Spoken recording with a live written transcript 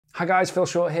Hi guys, Phil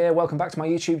Short here. Welcome back to my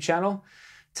YouTube channel.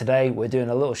 Today we're doing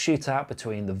a little shootout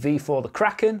between the V4 the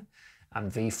Kraken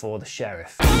and V4 the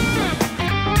Sheriff.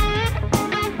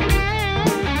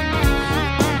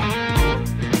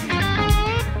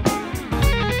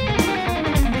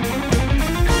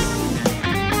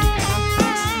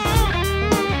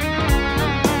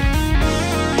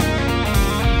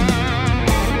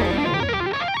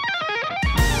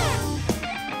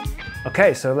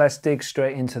 Okay, so let's dig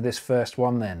straight into this first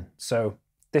one then. So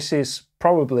this is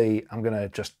probably, I'm gonna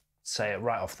just say it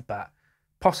right off the bat,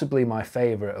 possibly my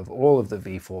favorite of all of the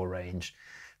V4 range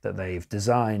that they've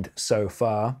designed so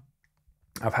far.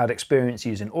 I've had experience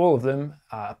using all of them,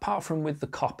 apart from with the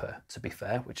copper, to be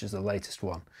fair, which is the latest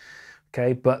one.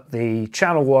 Okay, but the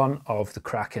channel 1 of the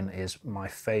Kraken is my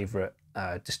favorite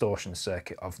distortion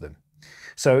circuit of them.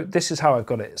 So this is how I've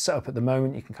got it set up at the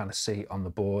moment. You can kind of see on the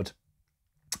board.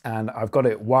 And I've got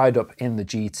it wired up in the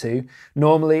G2.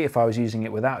 Normally, if I was using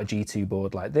it without a G2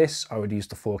 board like this, I would use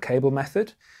the 4-cable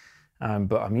method,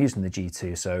 but I'm using the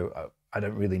G2, so I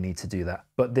don't really need to do that.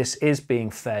 But this is being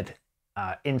fed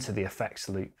into the effects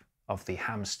loop of the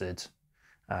Hamstead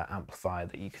amplifier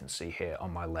that you can see here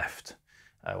on my left,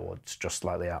 or it's just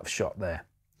slightly out of shot there.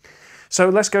 So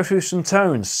let's go through some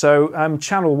tones. So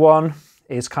channel 1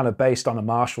 is kind of based on a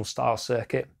Marshall style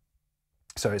circuit.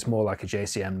 So it's more like a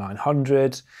JCM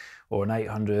 900 or an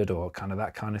 800 or kind of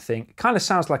that kind of thing. It kind of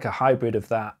sounds like a hybrid of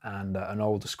that and an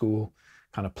older school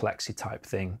kind of plexi type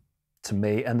thing to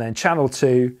me. And then channel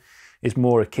 2 is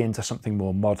more akin to something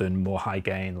more modern, more high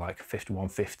gain, like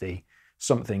 5150,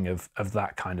 something of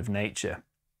that kind of nature.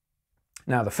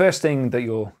 Now, the first thing that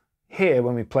you'll hear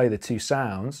when we play the two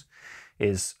sounds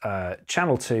is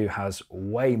channel 2 has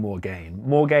way more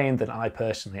gain than I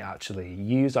personally actually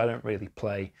use. I don't really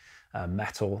play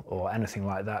metal or anything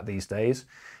like that these days,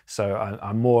 so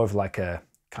I'm more of like a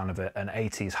kind of an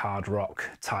 80s hard rock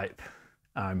type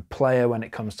player when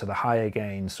it comes to the higher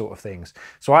gain sort of things.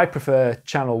 So I prefer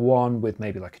channel 1 with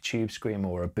maybe like a tube scream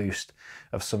or a boost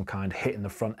of some kind hitting the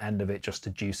front end of it just to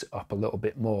juice it up a little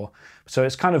bit more. So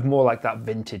it's kind of more like that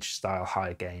vintage style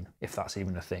high gain, if that's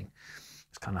even a thing.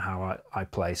 It's kind of how I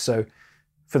play. So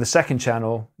for the second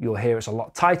channel, you'll hear it's a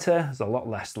lot tighter, there's a lot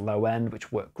less low end,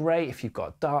 which work great if you've got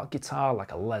a dark guitar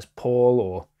like a Les Paul,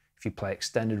 or if you play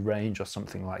extended range or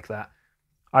something like that.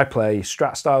 I play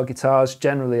Strat style guitars.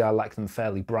 Generally, I like them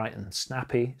fairly bright and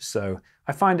snappy, so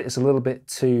I find it's a little bit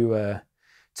too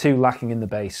lacking in the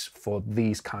bass for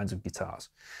these kinds of guitars.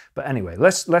 But anyway,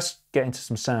 let's get into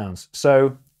some sounds.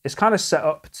 So it's kind of set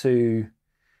up to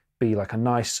be like a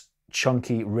nice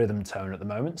chunky rhythm tone at the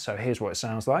moment. So here's what it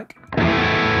sounds like.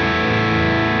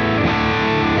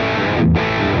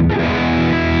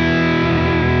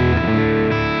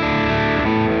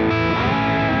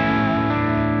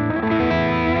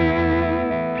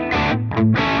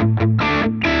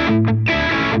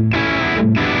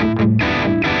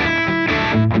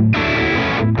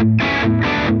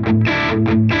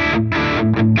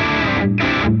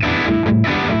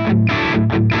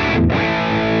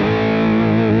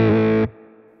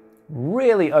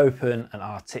 Really open and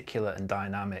articulate and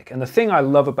dynamic. And the thing I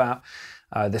love about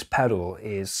this pedal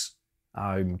is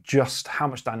just how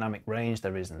much dynamic range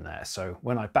there is in there. So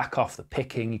when I back off the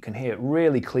picking, you can hear it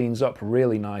really cleans up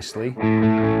really nicely.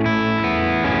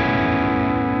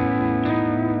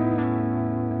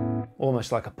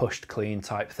 Almost like a pushed clean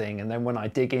type thing. And then when I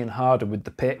dig in harder with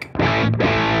the pick,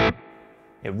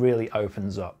 it really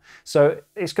opens up. So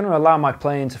it's going to allow my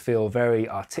playing to feel very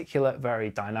articulate, very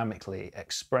dynamically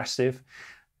expressive.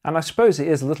 And I suppose it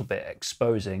is a little bit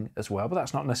exposing as well, but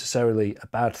that's not necessarily a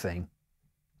bad thing.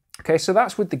 Okay, so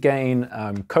that's with the gain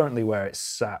currently where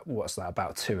it's at, what's that,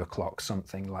 about 2 o'clock,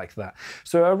 something like that.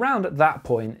 So around at that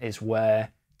point is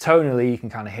where tonally you can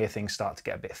kind of hear things start to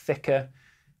get a bit thicker,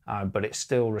 but it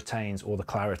still retains all the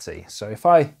clarity. So if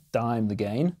I dime the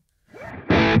gain,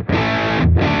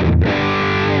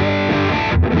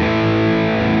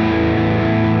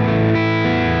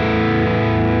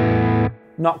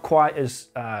 not quite as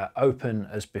open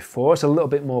as before. It's a little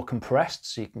bit more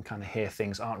compressed, so you can kind of hear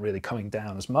things aren't really coming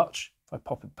down as much. If I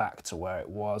pop it back to where it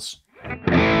was.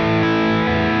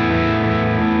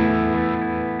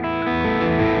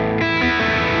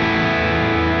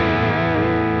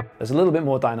 There's a little bit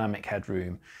more dynamic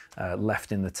headroom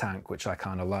left in the tank, which I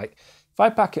kind of like. If I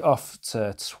back it off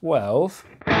to 12,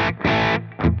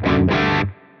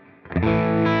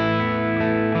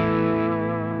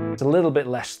 it's a little bit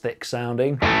less thick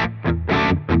sounding.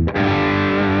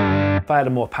 If I had a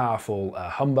more powerful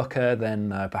humbucker, then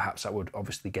perhaps that would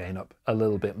obviously gain up a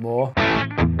little bit more.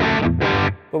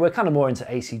 But we're kind of more into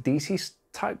AC/DC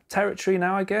type territory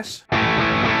now, I guess.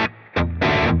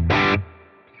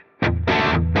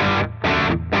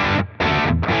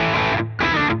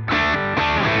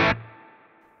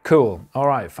 Cool. All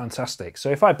right, fantastic. So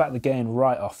if I back the gain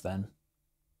right off then.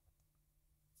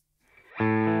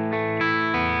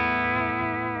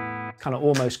 Kind of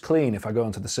almost clean if I go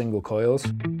onto the single coils.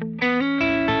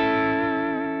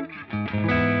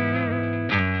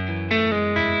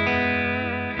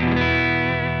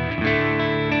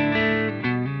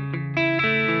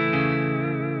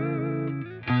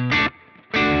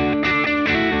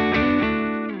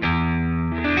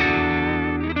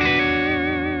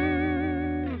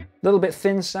 A little bit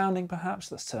thin sounding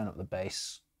perhaps. Let's turn up the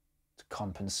bass to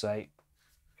compensate.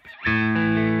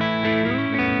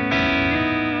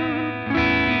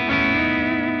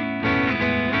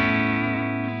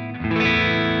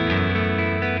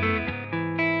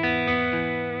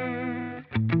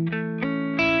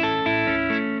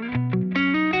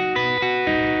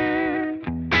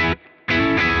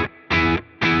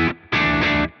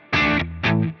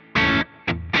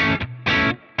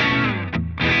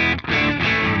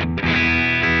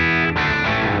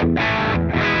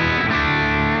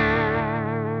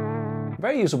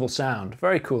 Very usable sound,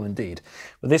 very cool indeed.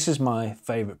 But this is my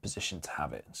favourite position to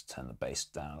have it. Let's turn the bass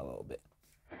down a little bit.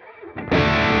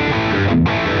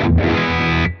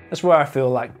 That's where I feel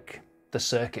like the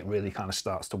circuit really kind of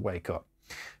starts to wake up.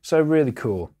 So really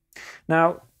cool.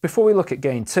 Now, before we look at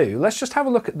gain 2, let's just have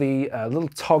a look at the little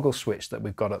toggle switch that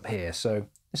we've got up here. So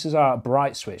this is our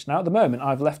bright switch. Now at the moment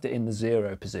I've left it in the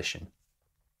 0 position.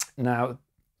 Now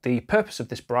the purpose of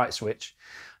this bright switch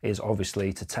is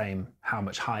obviously to tame how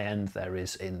much high end there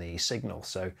is in the signal.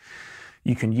 So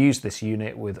you can use this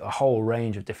unit with a whole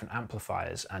range of different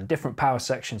amplifiers, and different power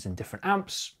sections in different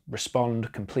amps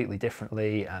respond completely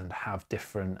differently and have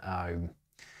different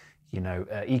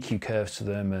EQ curves to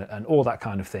them and all that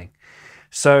kind of thing.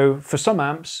 So for some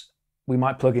amps, we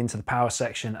might plug into the power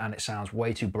section and it sounds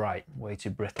way too bright, way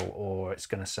too brittle, or it's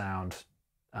going to sound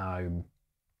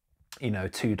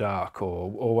too dark or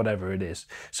whatever it is.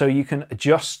 So you can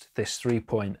adjust this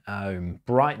 3-point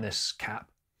brightness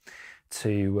cap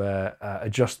to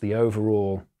adjust the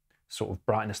overall sort of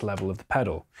brightness level of the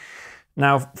pedal.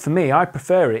 Now for me, I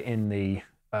prefer it in the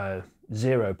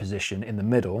 0 position in the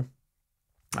middle.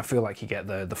 I feel like you get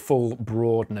the full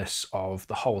broadness of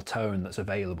the whole tone that's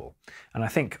available. And I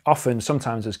think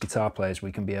sometimes as guitar players,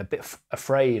 we can be a bit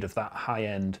afraid of that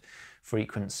high-end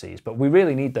frequencies, but we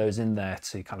really need those in there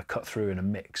to kind of cut through in a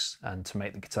mix and to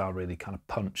make the guitar really kind of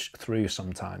punch through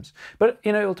sometimes. But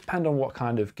it'll depend on what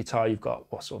kind of guitar you've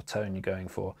got, what sort of tone you're going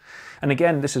for. And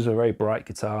again, this is a very bright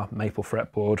guitar, maple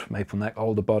fretboard, maple neck,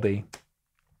 older body.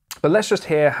 But let's just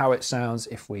hear how it sounds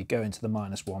if we go into the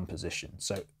 -1 position.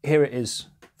 So here it is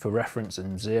for reference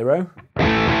in 0.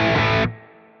 And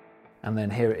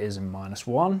then here it is in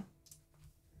 -1.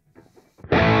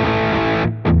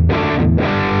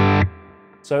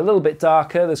 So a little bit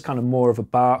darker, there's kind of more of a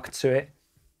bark to it.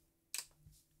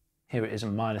 Here it is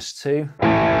in -2.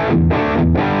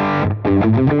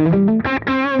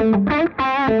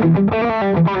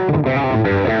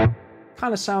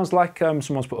 Kind of sounds like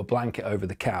someone's put a blanket over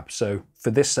the cab. So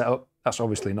for this setup, that's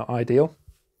obviously not ideal.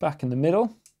 Back in the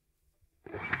middle.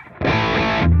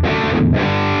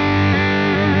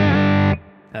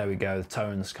 There we go, the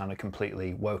tone's kind of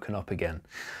completely woken up again.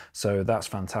 So that's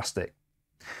fantastic.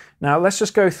 Now let's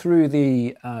just go through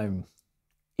the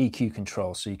EQ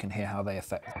controls so you can hear how they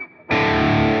affect it.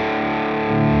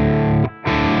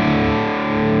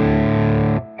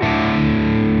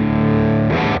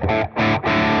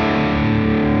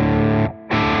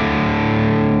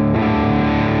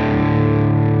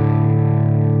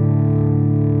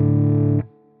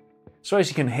 So as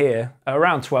you can hear,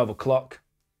 around 12 o'clock,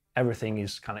 everything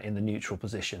is kind of in the neutral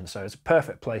position. So it's a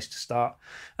perfect place to start.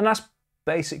 And that's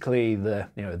basically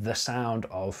the sound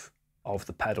of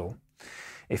the pedal,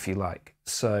 if you like.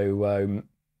 So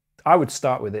I would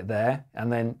start with it there,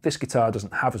 and then this guitar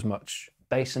doesn't have as much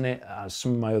bass in it as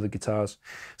some of my other guitars,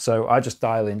 so I just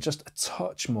dial in just a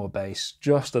touch more bass,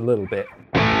 just a little bit,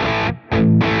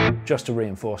 just to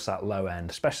reinforce that low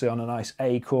end, especially on a nice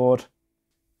A chord.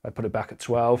 I put it back at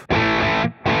 12.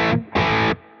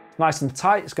 Nice and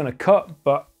tight, it's going to cut,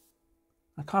 but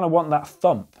I kind of want that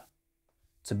thump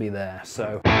to be there,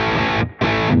 so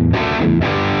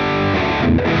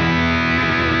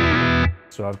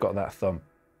I've got that thump.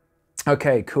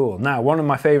 Okay, cool. Now, one of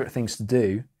my favorite things to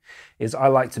do is I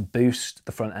like to boost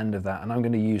the front end of that, and I'm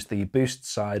going to use the boost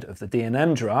side of the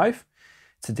D&M drive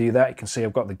to do that. You can see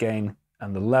I've got the gain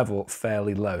and the level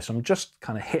fairly low, so I'm just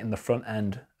kind of hitting the front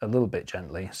end a little bit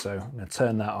gently. So I'm going to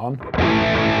turn that on.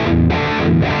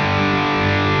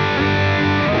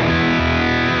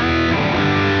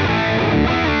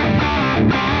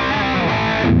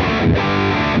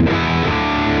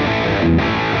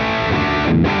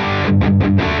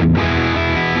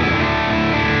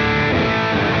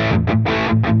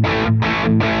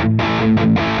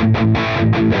 So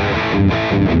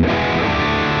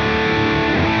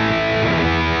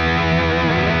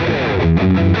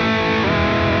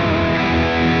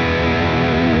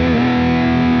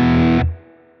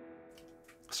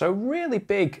really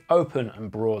big, open and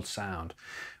broad sound.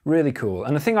 Really cool.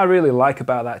 And the thing I really like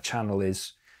about that channel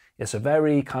is it's a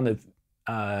very kind of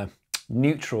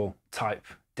neutral type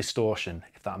distortion,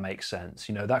 if that makes sense.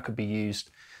 You know, that could be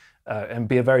used and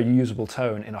be a very usable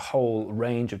tone in a whole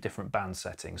range of different band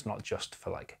settings, not just for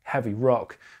like heavy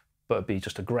rock, but it'd be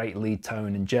just a great lead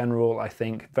tone in general, I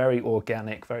think. Very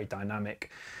organic, very dynamic,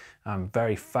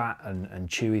 very fat and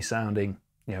chewy sounding.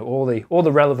 You know, all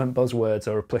the relevant buzzwords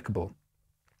are applicable.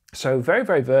 So very,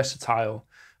 very versatile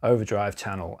overdrive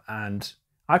channel. And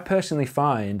I personally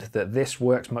find that this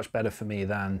works much better for me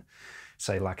than,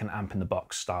 say, like an amp in the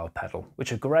box style pedal,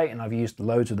 which are great and I've used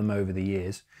loads of them over the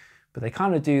years. But they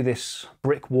kind of do this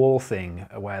brick wall thing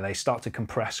where they start to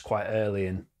compress quite early,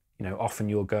 and you know, often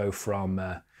you'll go from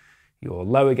your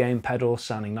lower gain pedal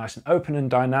sounding nice and open and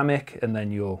dynamic, and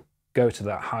then you'll go to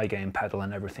that high gain pedal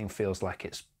and everything feels like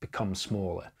it's become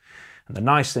smaller. And the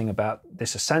nice thing about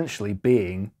this essentially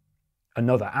being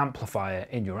another amplifier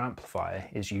in your amplifier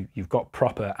is you've got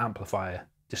proper amplifier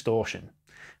distortion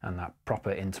and that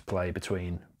proper interplay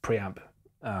between preamp,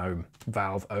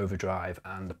 valve, overdrive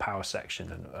and the power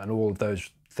section and all of those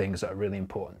things that are really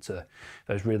important to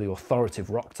those really authoritative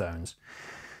rock tones.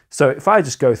 So if I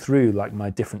just go through like my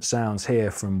different sounds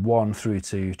here from 1 through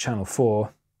to channel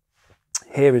 4,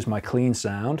 here is my clean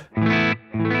sound,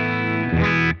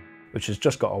 which has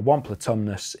just got a Wampler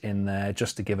tumness in there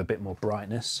just to give a bit more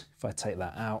brightness. If I take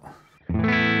that out,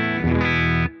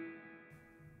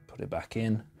 put it back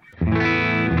in.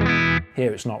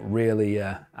 Here it's not really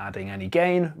adding any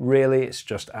gain, really, it's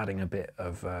just adding a bit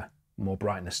of more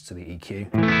brightness to the EQ.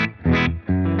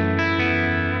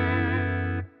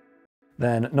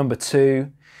 Then number 2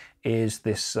 is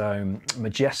this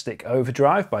Majestic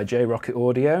Overdrive by J Rocket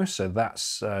Audio. So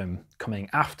that's coming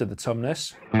after the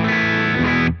tumness.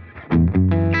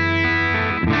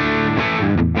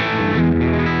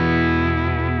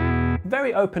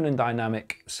 Very open and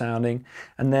dynamic sounding.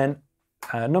 And then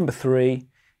number 3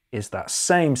 is that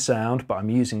same sound, but I'm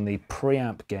using the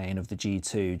preamp gain of the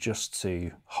G2 just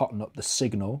to hotten up the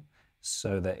signal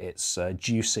so that it's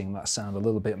juicing that sound a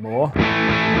little bit more.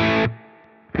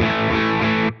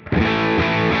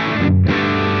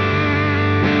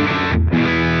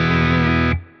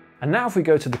 And now if we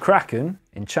go to the Kraken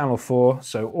in channel 4,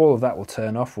 so all of that will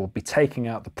turn off. We'll be taking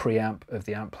out the preamp of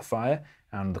the amplifier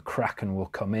and the Kraken will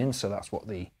come in. So that's what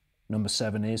the number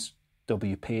 7 is,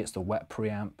 WP, it's the wet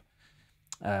preamp,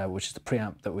 which is the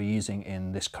preamp that we're using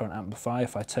in this current amplifier.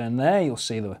 If I turn there, you'll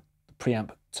see the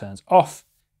preamp turns off,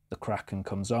 the Kraken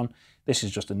comes on. This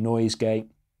is just a noise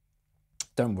gate.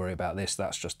 Don't worry about this,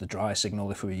 that's just the dry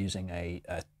signal if we were using a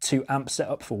 2 amp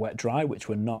setup for wet dry, which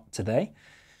we're not today.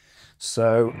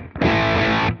 So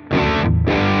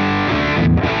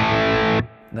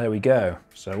there we go,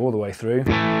 so all the way through.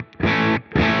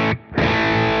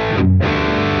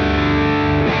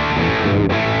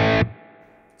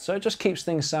 So it just keeps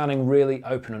things sounding really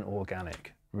open and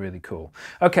organic, really cool.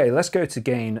 Okay, let's go to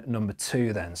gain number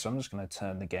 2 then. So I'm just going to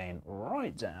turn the gain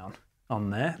right down on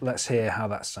there. Let's hear how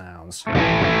that sounds.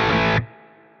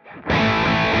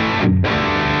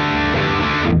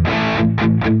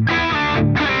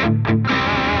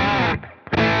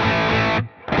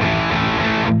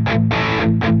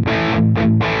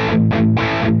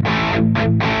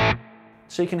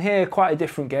 So you can hear quite a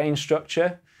different gain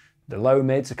structure. The low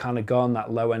mids are kind of gone,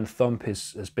 that low end thump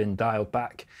has been dialed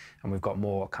back, and we've got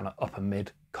more kind of upper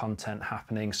mid content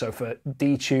happening. So for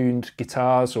detuned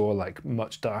guitars or like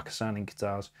much darker sounding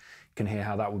guitars, you can hear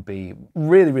how that would be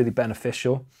really, really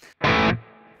beneficial.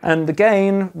 And the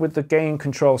gain, with the gain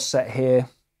control set here,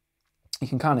 you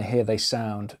can kind of hear they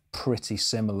sound pretty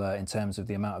similar in terms of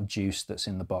the amount of juice that's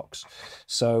in the box.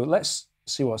 So let's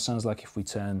see what it sounds like if we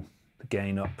turn the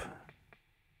gain up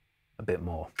a bit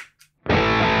more.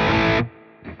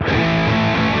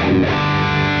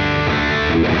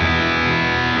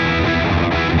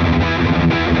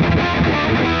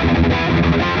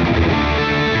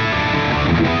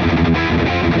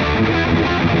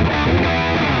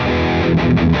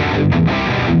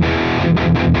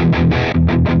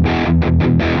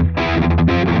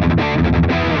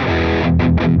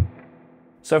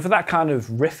 So for that kind of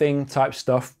riffing type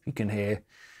stuff, you can hear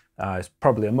it's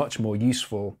probably a much more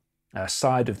useful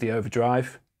side of the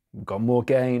overdrive. We've got more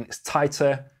gain, it's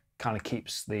tighter, kind of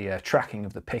keeps the tracking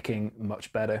of the picking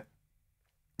much better.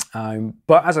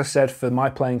 But as I said, for my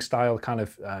playing style, kind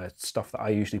of stuff that I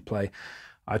usually play,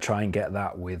 I try and get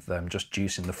that with just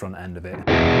juicing the front end of it.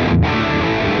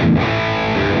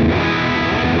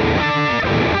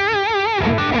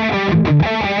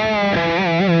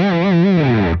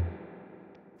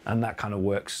 And that kind of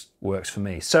works for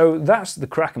me. So that's the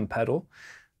Kraken pedal.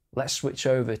 Let's switch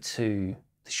over to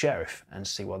the Sheriff and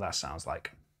see what that sounds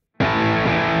like.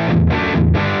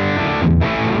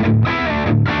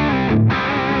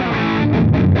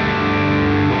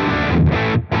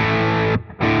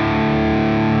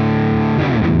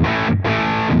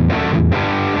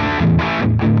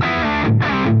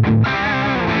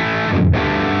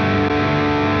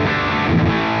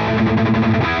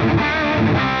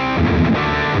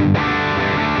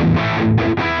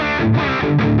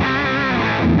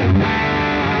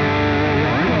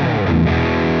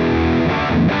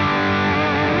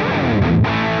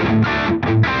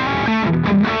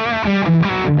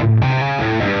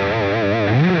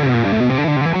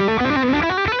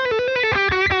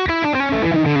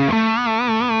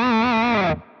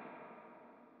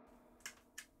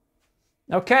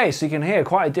 Okay, so you can hear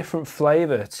quite a different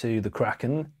flavour to the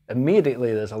Kraken.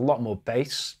 Immediately there's a lot more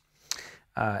bass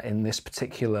in this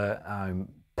particular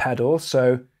pedal,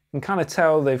 so you can kind of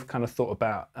tell they've kind of thought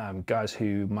about guys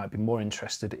who might be more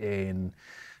interested in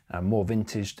more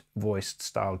vintage voiced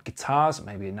styled guitars,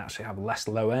 maybe naturally have less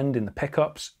low end in the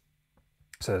pickups.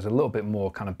 So there's a little bit more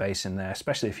kind of bass in there,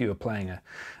 especially if you were playing a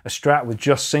Strat with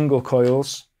just single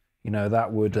coils. You know,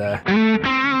 that would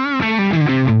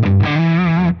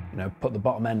you know, put the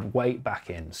bottom end weight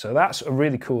back in. So that's a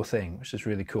really cool thing, which is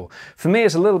really cool. For me,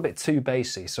 it's a little bit too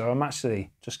bassy, so I'm actually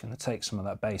just going to take some of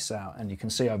that bass out, and you can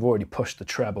see I've already pushed the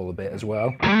treble a bit as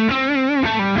well.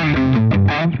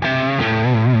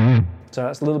 So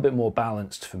that's a little bit more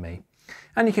balanced for me.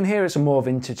 And you can hear it's a more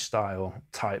vintage style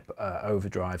type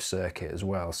overdrive circuit as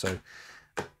well. So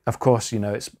of course, you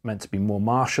know, it's meant to be more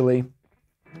Marshall-y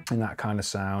in that kind of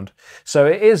sound. So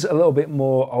it is a little bit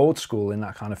more old school in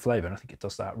that kind of flavour, and I think it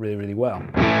does that really, really well.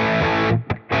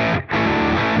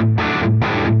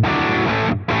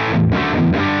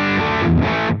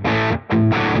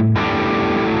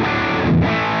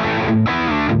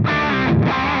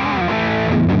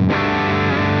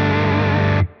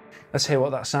 Let's hear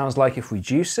what that sounds like if we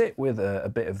juice it with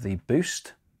a bit of the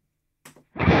boost.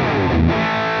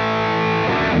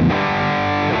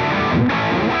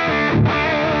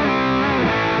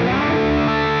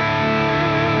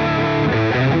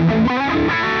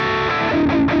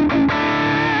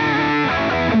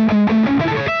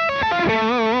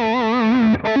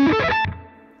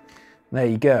 There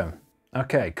you go.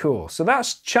 Okay, cool. So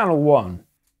that's channel 1.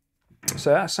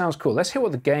 So that sounds cool. Let's hear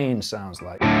what the gain sounds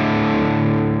like. If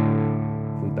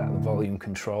we back the volume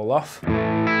control off.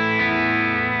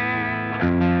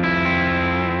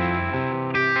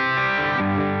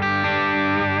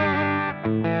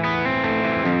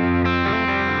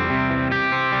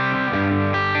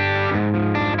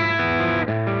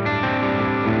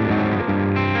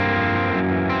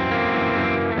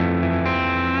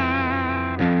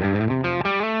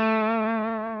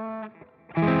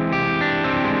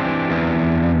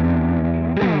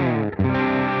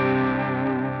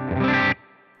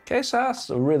 Okay, so that's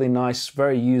a really nice,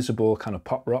 very usable kind of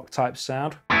pop rock type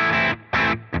sound.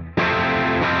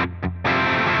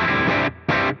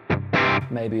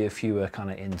 Maybe if you were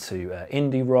kind of into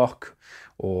indie rock,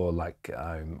 or like,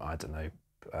 I don't know,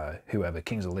 whoever,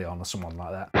 Kings of Leon or someone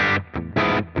like that.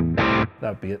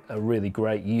 That'd be a really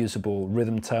great usable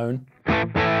rhythm tone.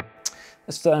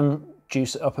 Let's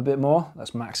juice it up a bit more.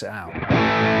 Let's max it out.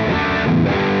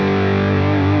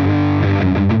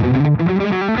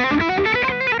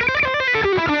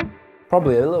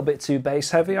 Probably a little bit too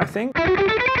bass heavy, I think.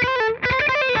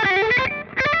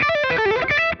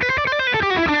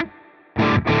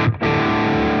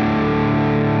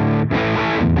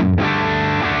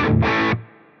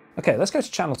 Okay, let's go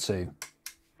to channel 2.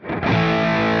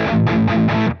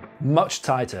 Much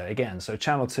tighter again. So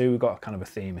channel 2, we've got kind of a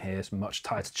theme here. It's a much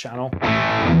tighter channel.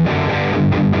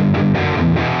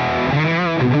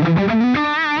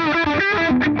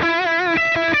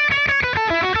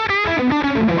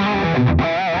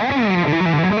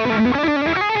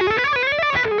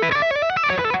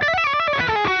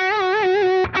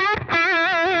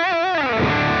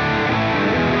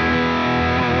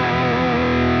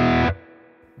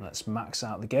 Let's max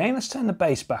out the gain. Let's turn the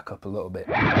bass back up a little bit.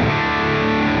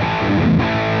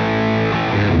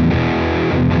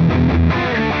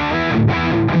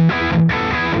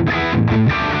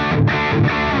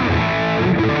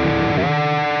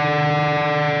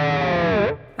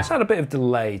 Let's add a bit of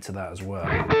delay to that as well.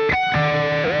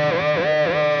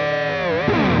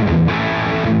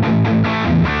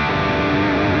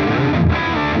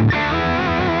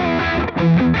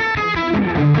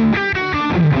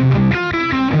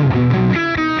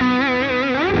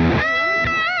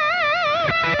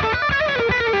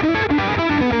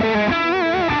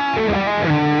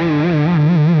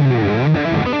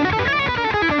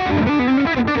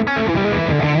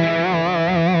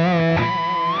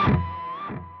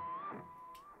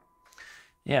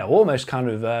 Yeah, almost kind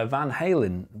of Van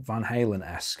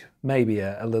Halen-esque. Maybe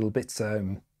a little bit,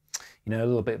 you know, a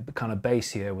little bit kind of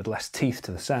bassier with less teeth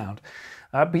to the sound.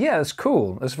 But yeah, it's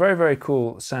cool. It's very, very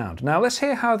cool sound. Now let's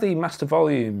hear how the master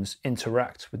volumes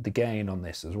interact with the gain on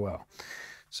this as well.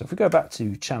 So if we go back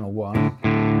to channel 1.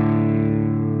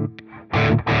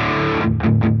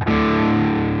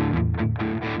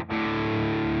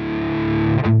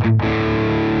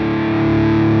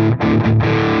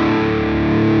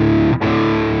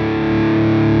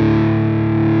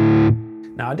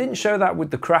 Now I didn't show that with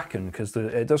the Kraken because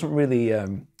it doesn't really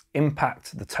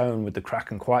impact the tone with the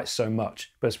Kraken quite so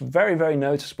much, but it's very, very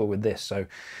noticeable with this. So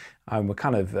we're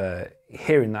kind of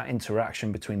hearing that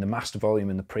interaction between the master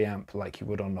volume and the preamp like you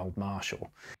would on an old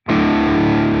Marshall.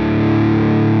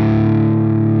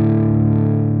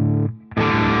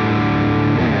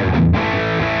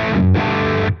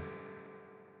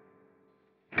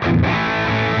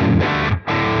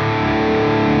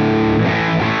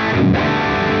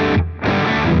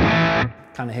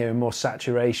 Kind of hearing more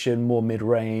saturation, more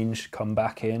mid-range, come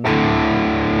back in.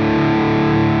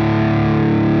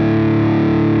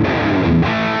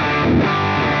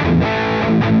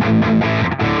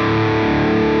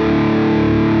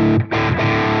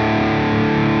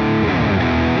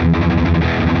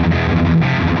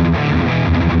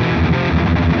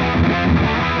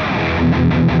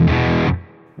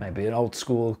 Maybe an old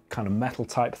school kind of metal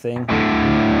type thing.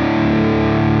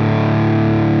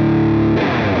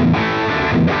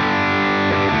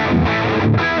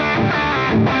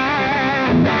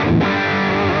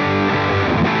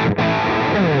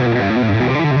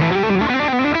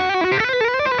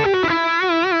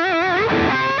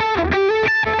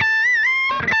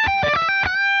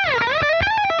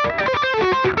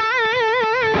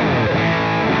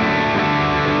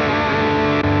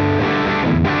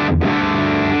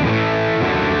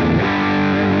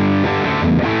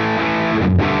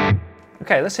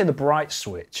 Okay, let's hear the bright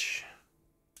switch.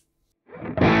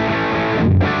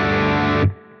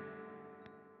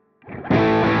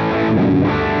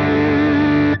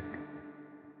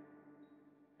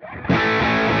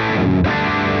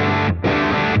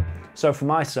 So for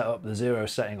my setup, the 0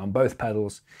 setting on both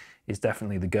pedals is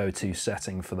definitely the go-to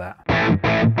setting for that.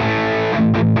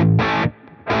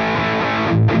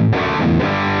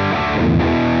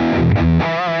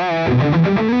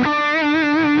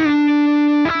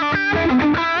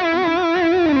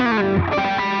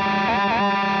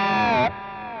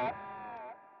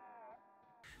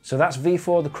 So that's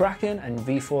V4 the Kraken and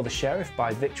V4 the Sheriff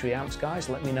by Victory Amps, guys.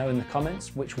 Let me know in the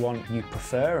comments which one you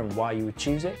prefer and why you would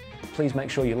choose it. Please make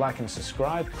sure you like and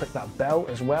subscribe, click that bell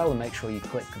as well, and make sure you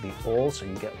click the all so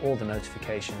you get all the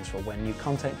notifications for when new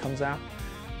content comes out.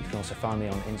 You can also find me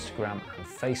on Instagram and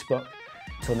Facebook.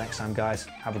 Till next time, guys,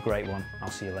 have a great one.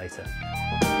 I'll see you later.